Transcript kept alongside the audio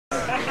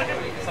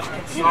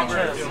Okay,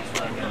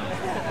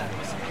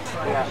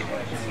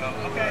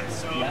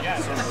 so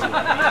yes.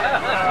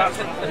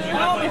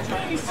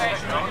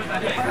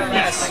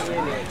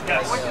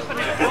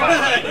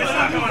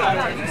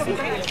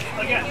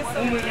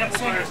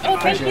 Oh,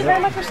 thank you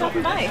very much for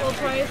stopping by. We'll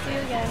try to see you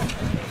again.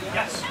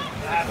 Yes.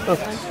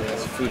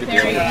 Food you were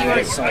my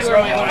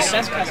most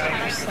best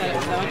customers, so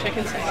not much I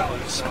can say.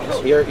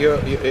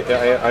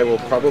 I will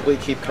probably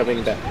keep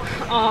coming back.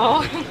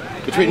 Oh.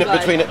 Between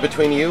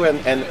you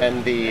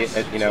and the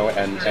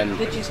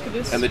the juice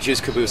caboose. And the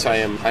juice caboose, I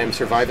am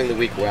surviving the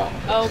week well.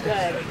 Oh,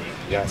 good.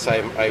 Yes,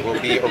 I will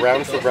be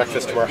around for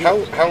breakfast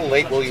tomorrow. How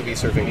late will you be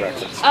serving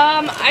breakfast?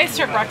 I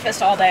serve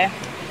breakfast all day.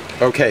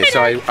 Okay,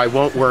 so I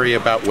won't worry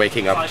about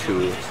waking up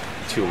too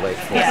late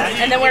for it.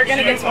 Yeah, and then we're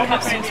gonna get some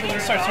cups soon, so we can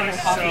start serving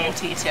coffee and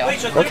tea too.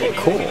 Okay,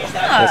 cool.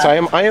 Yes,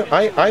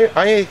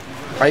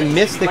 I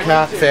miss the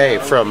cafe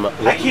from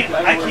that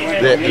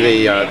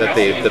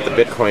the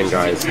Bitcoin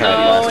guys had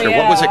last year. Yeah.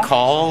 What was it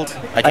called?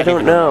 I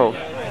don't know.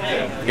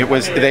 It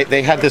was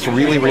they had this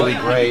really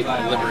great.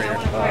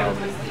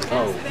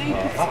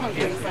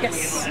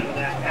 Yes.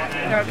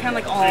 They're kind of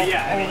like all over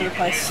the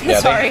place. Yeah,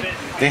 Sorry.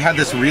 They had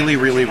this really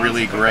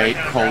great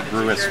cold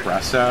brew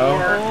espresso,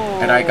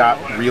 and I got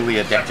really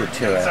addicted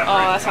to it. Oh,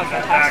 that sounds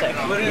fantastic.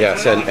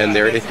 Yes, and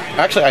there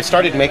actually I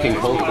started making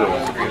cold brew.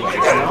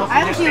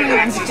 I feel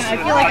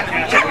like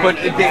But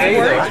it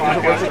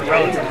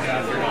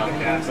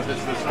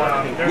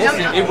Yes,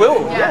 it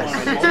will. Yes.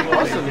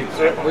 Awesome.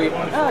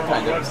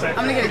 Kind of. I'm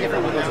gonna get a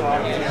different one.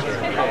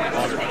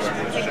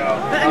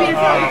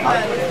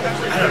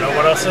 I don't know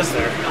what else is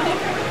there.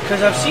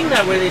 Because I've seen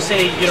that where they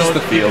say, you know, it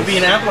could be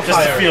an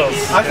amplifier. Just the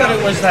fields. I thought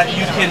it was that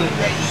you can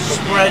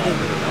spread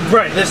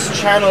this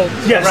channel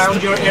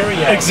around your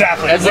area.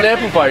 Exactly. As an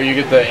amplifier, you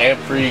get the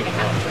amp-free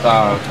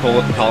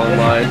calling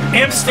line.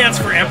 AMP stands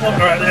for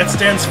it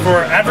stands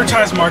for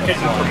advertise, market,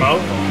 and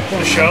promote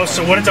the show.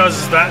 So what it does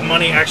is that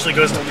money actually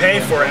goes to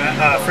pay for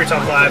Free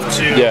Talk Live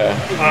to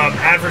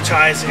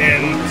advertise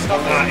in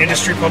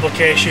industry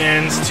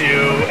publications, to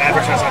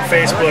advertise on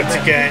Facebook, to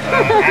get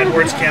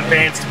AdWords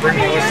campaigns, to bring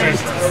more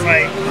listeners to the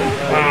site.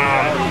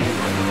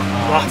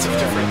 Lots of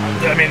different,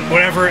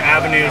 whatever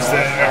avenues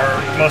that are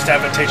most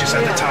advantageous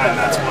at the time,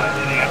 that's what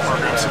the AMP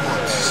program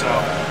supports. So,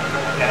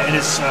 yeah, it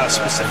is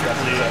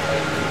specifically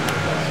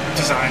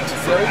designed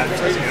for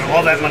advertising. And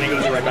all that money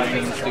goes right back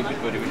into stupid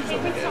footage.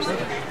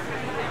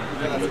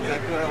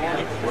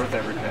 Worth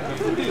every penny.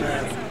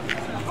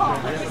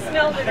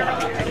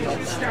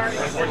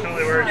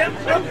 Unfortunately, we're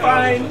I'm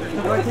fine.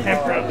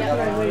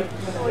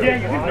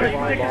 Yeah, you can take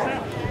this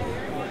out.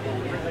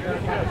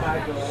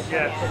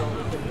 Yes.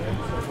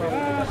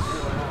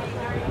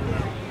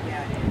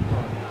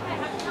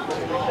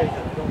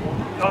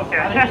 Okay.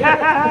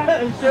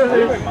 I'm sure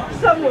there's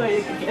some way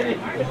you can get it.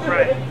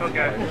 Right,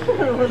 okay.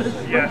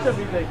 Yes.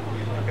 Okay.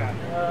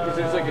 Because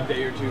there's like a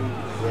day or two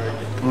where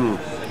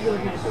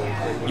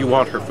You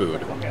want her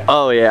food.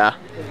 Oh yeah.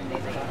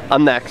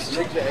 I'm next.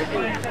 And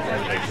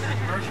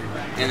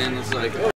then it's like